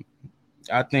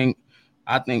think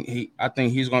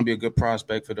he's going to be a good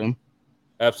prospect for them.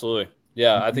 Absolutely.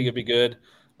 Yeah, I think it'd be good.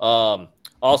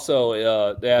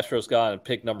 Also, the Astros got in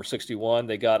pick number 61.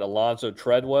 They got Alonzo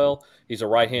Treadwell. He's a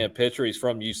right-handed pitcher. He's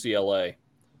from UCLA.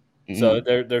 So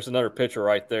there's another pitcher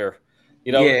right there.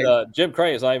 You know, Jim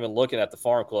Crane is not even looking at the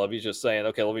farm club. He's just saying,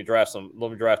 okay, let me draft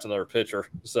another pitcher.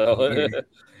 So to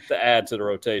add to the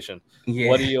rotation. Yeah.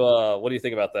 What do you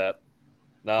think about that?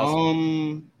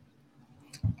 Nas?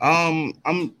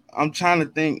 I'm trying to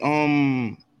think.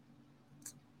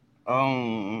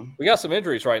 We got some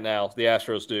injuries right now. The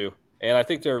Astros do, and I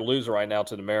think they're losing right now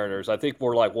to the Mariners. I think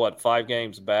we're like 5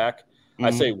 games back. I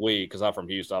say we because I'm from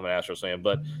Houston. I'm an Astros fan,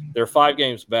 but they're 5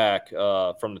 games back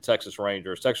from the Texas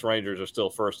Rangers. Texas Rangers are still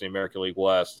first in the American League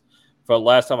West. From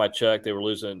last time I checked, they were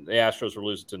losing. The Astros were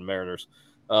losing to the Mariners.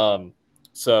 You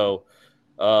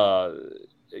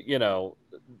know,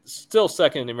 still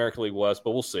second in the American League West,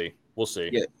 but we'll see. We'll see.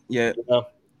 Yeah. You know?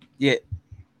 Yeah.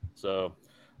 So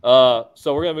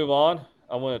we're gonna move on.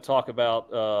 I want to talk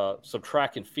about some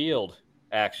track and field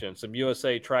action, some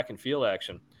USA track and field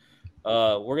action.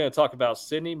 We're going to talk about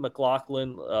Sydney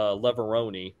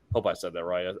McLaughlin-Levrone. Hope I said that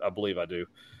right. I believe I do.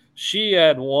 She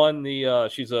had won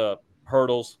she's a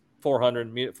hurdles,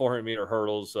 400 meter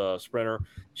hurdles sprinter.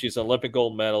 She's an Olympic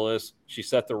gold medalist. She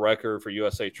set the record for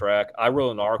USA track. I wrote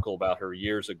an article about her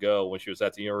years ago when she was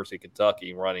at the University of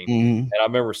Kentucky running. And I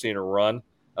remember seeing her run.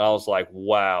 And I was like,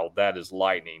 wow, that is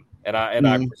lightning. And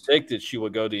I predicted she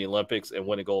would go to the Olympics and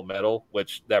win a gold medal,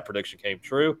 which that prediction came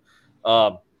true.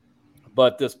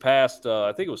 But this past,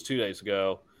 I think it was 2 days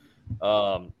ago,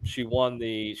 she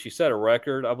set a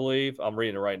record, I believe. I'm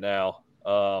reading it right now.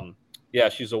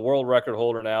 She's a world record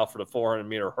holder now for the 400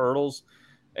 meter hurdles.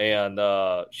 And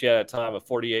she had a time of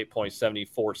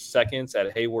 48.74 seconds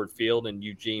at Hayward Field in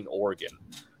Eugene, Oregon.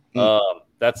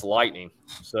 That's lightning.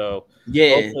 So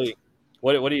hopefully,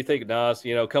 what do you think, Nas?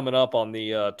 You know, coming up on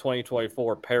the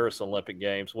 2024 Paris Olympic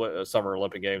Games, Summer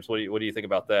Olympic Games, what do you think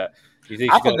about that? Do you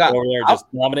think she's going to go over there and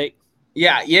just dominate?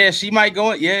 Yeah, she might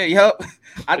go. Yeah, yep.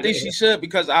 I think she should,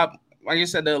 because like I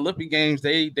said, the Olympic Games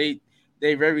they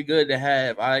very good to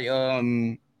have. As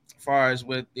far as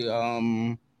with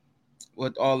the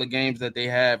with all the games that they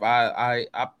have, I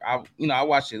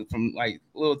watch it from like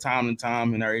little time to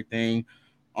time and everything.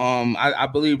 I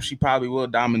believe she probably will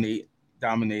dominate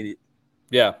it.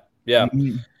 Yeah.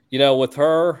 You know, with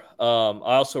her, I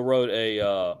also wrote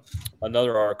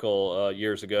another article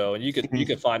years ago, and you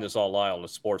can find this online on the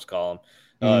sports column.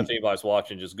 If anybody's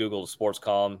watching, just Google the sports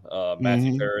column,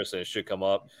 Matthew Paris, and it should come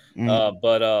up. I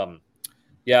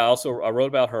wrote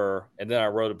about her, and then I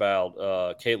wrote about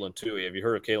Caitlin Toohey. Have you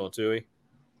heard of Caitlin Toohey?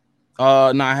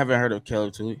 No, I haven't heard of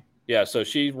Caitlin Toohey. Yeah, so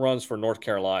she runs for North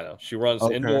Carolina. She runs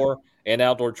indoor and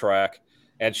outdoor track.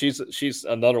 And she's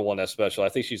another one that's special. I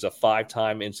think she's a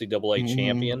 5-time NCAA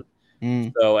champion.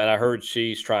 So, and I heard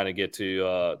she's trying to get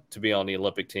to be on the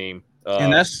Olympic team.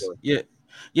 And that's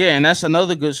and that's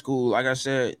another good school. Like I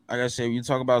said, you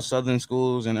talk about Southern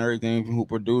schools and everything who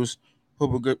produce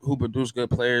good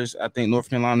players. I think North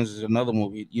Carolina is another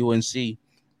one, UNC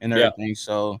and everything.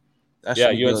 So that's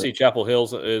UNC good. Chapel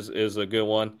Hill is a good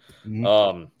one.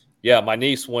 My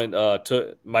niece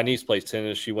my niece plays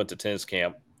tennis. She went to tennis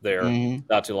camp there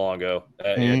not too long ago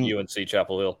at UNC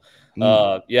Chapel Hill.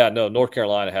 North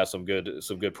Carolina has some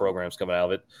good programs coming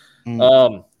out of it.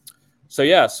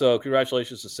 So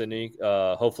congratulations to Sydney.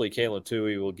 Hopefully Caitlin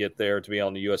Tui will get there to be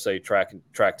on the USA track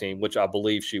team, which I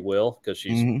believe she will because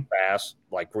she's fast,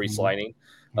 like grease lightning.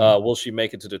 Will she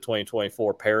make it to the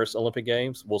 2024 Paris Olympic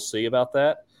Games? We'll see about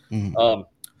that.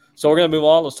 So we're going to move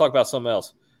on. Let's talk about something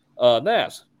else.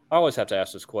 Naz, I always have to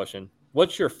ask this question.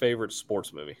 What's your favorite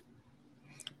sports movie?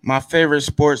 My favorite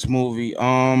sports movie.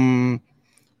 My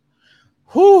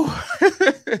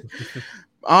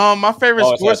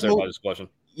favorite sports movie. This question.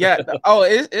 Yeah.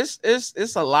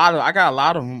 It's a lot of. I got a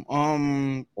lot of them.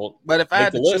 But if I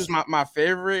had to choose my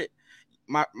favorite,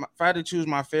 if I had to choose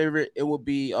my favorite, it would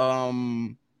be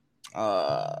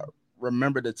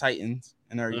Remember the Titans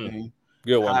and everything.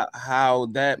 Good one. How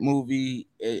that movie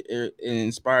it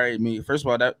inspired me. First of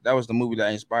all, that was the movie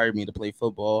that inspired me to play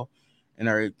football and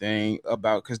everything.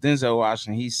 Because Denzel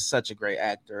Washington, he's such a great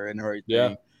actor and everything.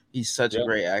 Yeah. He's such a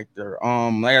great actor.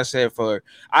 Like I said,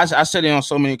 I said it on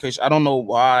so many occasions. I don't know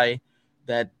why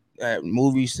that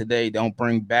movies today don't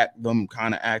bring back them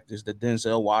kind of actors, the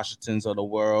Denzel Washingtons of the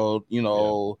world. You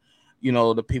know,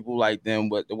 the people like them,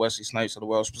 with the Wesley Snipes of the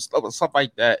world, stuff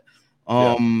like that.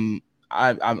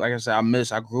 I like I said, I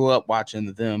grew up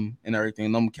watching them and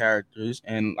everything, them characters,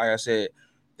 and like I said,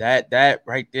 that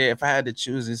right there. If I had to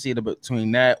choose, it's either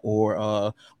between that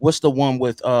or what's the one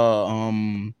with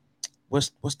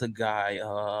what's the guy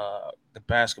the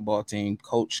basketball team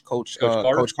Coach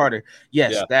Carter.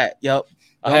 Yes, that. Yep.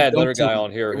 I had another guy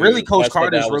on here. Really, Coach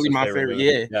Carter is really my favorite.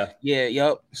 Yeah.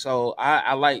 Yep. So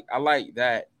I like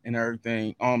that and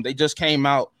everything. They just came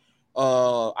out.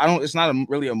 It's not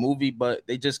really a movie, but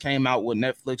they just came out with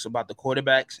Netflix about the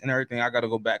quarterbacks and everything. I got to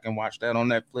go back and watch that on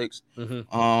Netflix.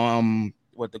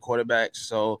 With the quarterbacks.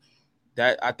 So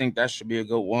I think that should be a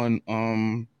good one.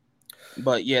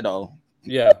 But though.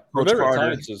 Yeah, Remember the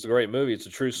Titans is a great movie. It's a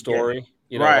true story.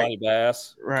 Ronnie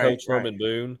Bass, Coach Herman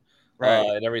Boone,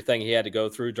 and everything he had to go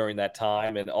through during that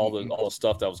time, and all the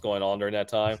stuff that was going on during that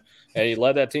time. And he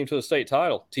led that team to a state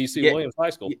title, T.C. Williams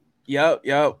High School. Yep.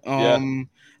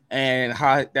 And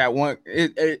how that one,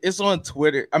 it's on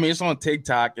Twitter. I mean, it's on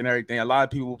TikTok and everything. A lot of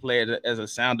people play it as a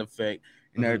sound effect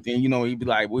and everything. He'd be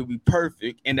like, "We'll be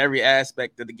perfect in every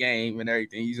aspect of the game and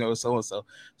everything." So and so.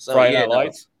 So Friday Night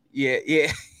Lights. Yeah.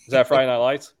 Is that Friday Night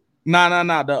Lights? No.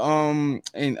 The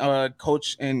and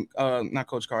Coach and not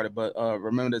Coach Carter, but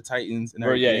Remember the Titans and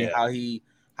everything.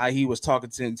 How he was talking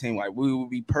to the team like we will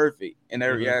be perfect in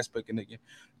every aspect and again,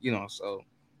 So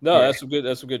that's some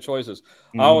good choices.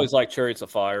 I always like Chariots of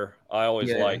Fire. I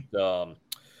always liked Friday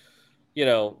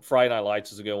Night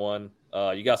Lights is a good one.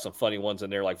 You got some funny ones in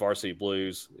there like Varsity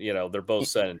Blues. They're both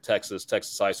set in Texas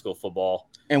high school football.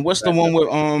 And what's the one with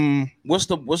what's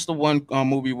the one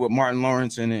movie with Martin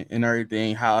Lawrence in it and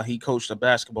everything? How he coached the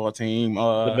basketball team,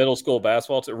 the middle school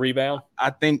basketball team, Rebound. I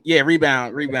think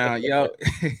Rebound. Yep,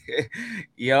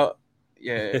 yep,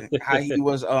 yeah. How he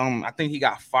was I think he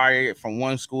got fired from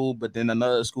one school, but then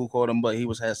another school called him, but he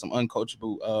had some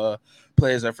uncoachable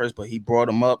players at first, but he brought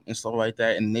them up and stuff like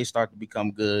that, and they start to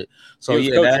become good. So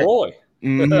Coach Roy.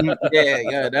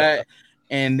 That.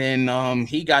 And then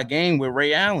he got game with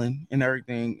Ray Allen and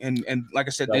everything, and like I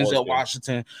said, Denzel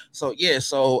Washington. So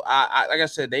so I like I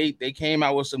said, they came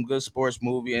out with some good sports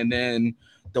movie, and then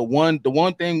the one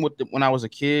thing with when I was a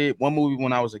kid, with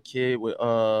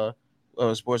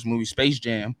sports movie, Space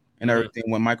Jam and everything,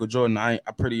 when Michael Jordan, I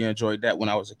pretty enjoyed that when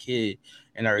I was a kid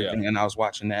and everything, and I was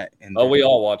watching that. And we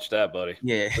all watched that, buddy.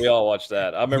 Yeah, we all watched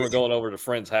that. I remember going over to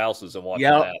friends' houses and watching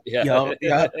that. Yeah.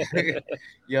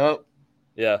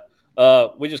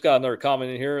 We just got another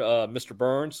comment in here. Mr.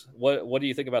 Burns, what do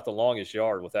you think about The Longest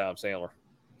Yard with Adam Sandler?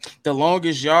 The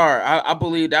Longest Yard, I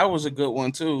believe that was a good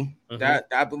one too.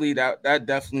 I believe that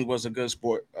definitely was a good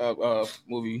sport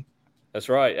movie. That's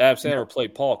right. Adam Sandler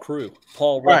played Paul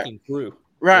Wrecking Crew.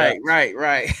 Right.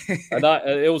 And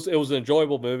it was an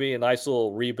enjoyable movie, a nice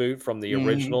little reboot from the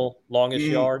original Longest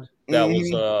Yard. That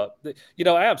was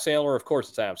Adam Sandler, of course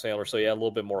it's Adam Sandler, so he had a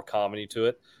little bit more comedy to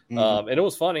it. And it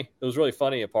was funny. It was really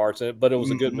funny at parts, but it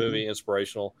was a good movie,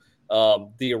 inspirational.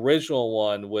 The original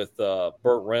one with Burt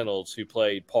Reynolds, who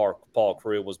played Paul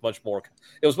Crewe, was much more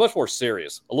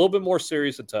serious, a little bit more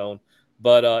serious in tone.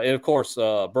 But and of course,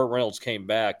 Burt Reynolds came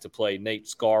back to play Nate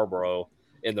Scarborough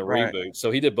in the reboot, so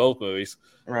he did both movies.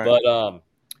 Right. But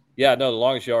The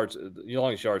Longest Yard's a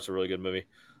really good movie.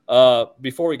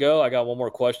 Before we go, I got one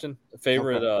more question.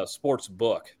 Favorite sports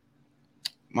book?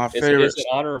 My favorite is it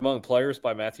Honor Among Players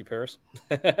by Matthew Paris.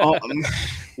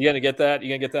 You gonna get that? You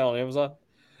gonna get that on Amazon?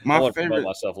 I want to promote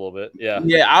myself a little bit. Yeah.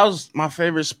 My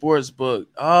favorite sports book.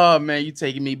 Oh man, you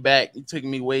taking me back. You taking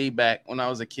me way back when I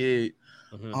was a kid.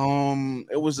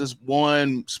 It was this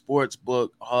one sports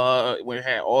book where it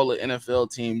had all the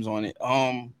NFL teams on it.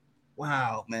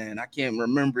 Wow, man, I can't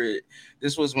remember it.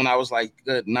 This was when I was like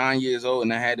good 9 years old,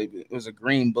 and I had it. It was a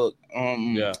green book.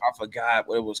 I forgot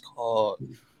what it was called.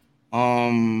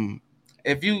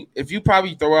 If you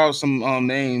probably throw out some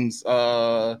names,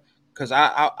 because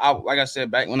I like I said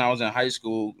back when I was in high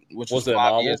school, which was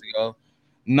 5 years ago.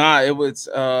 Nah, it was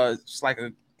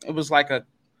it was like a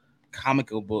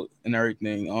comical book and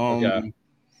everything.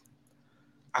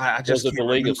 I just was it the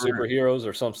League of Superheroes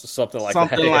or something like that?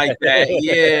 Something like that.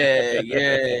 Yeah.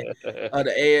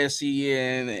 The AFC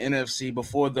and the NFC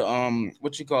before the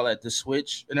what you call that, the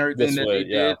switch and everything that they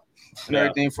did and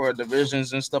everything for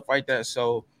divisions and stuff like that.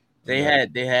 So they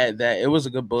had that. It was a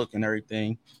good book and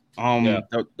everything.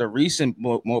 The recent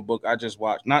more book I just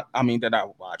watched, that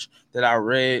I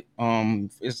read.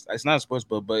 It's not a sports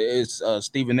book, but it's a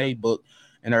Stephen A. book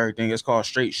and everything. It's called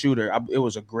Straight Shooter. It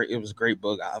was a great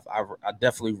book. I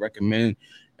definitely recommend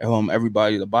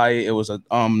everybody to buy it. It was a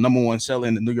 #1 seller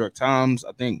in the New York Times.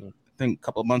 I think a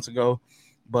couple of months ago.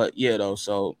 But yeah, though.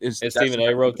 So and Stephen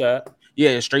A. wrote that.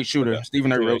 Yeah, Straight Shooter. Okay.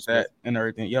 Stephen A. wrote that and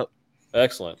everything. Yep.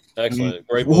 Excellent.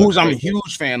 Great book. Who's I'm a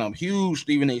huge fan of. Huge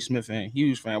Stephen A. Smith fan.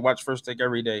 Huge fan. Watch First Take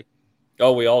every day.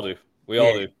 Oh, we all do.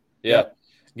 All do. Yeah. Yep.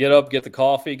 Get up, get the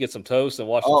coffee, get some toast, and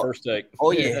watch the First Take.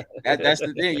 Oh yeah, that's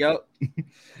the thing. Yep.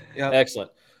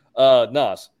 Excellent.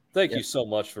 Nas, thank you so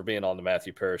much for being on the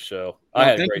Matthew Parrish Show. I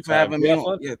had a great time. Thank you for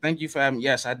having me. Yeah, thank you for having me.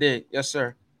 Yes, I did. Yes,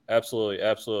 sir. Absolutely.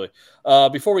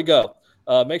 Before we go,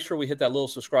 make sure we hit that little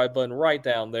subscribe button right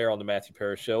down there on the Matthew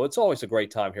Parrish Show. It's always a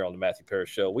great time here on the Matthew Parrish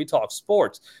Show. We talk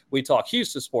sports. We talk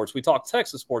Houston sports. We talk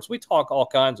Texas sports. We talk all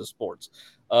kinds of sports.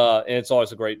 And it's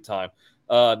always a great time.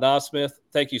 Nas Smith,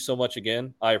 thank you so much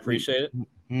again. I appreciate it.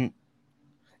 And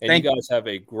you guys have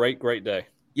a great, great day.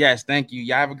 Yes, thank you.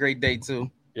 Y'all have a great day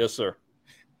too. Yes, sir.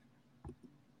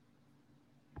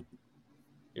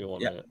 You want minute.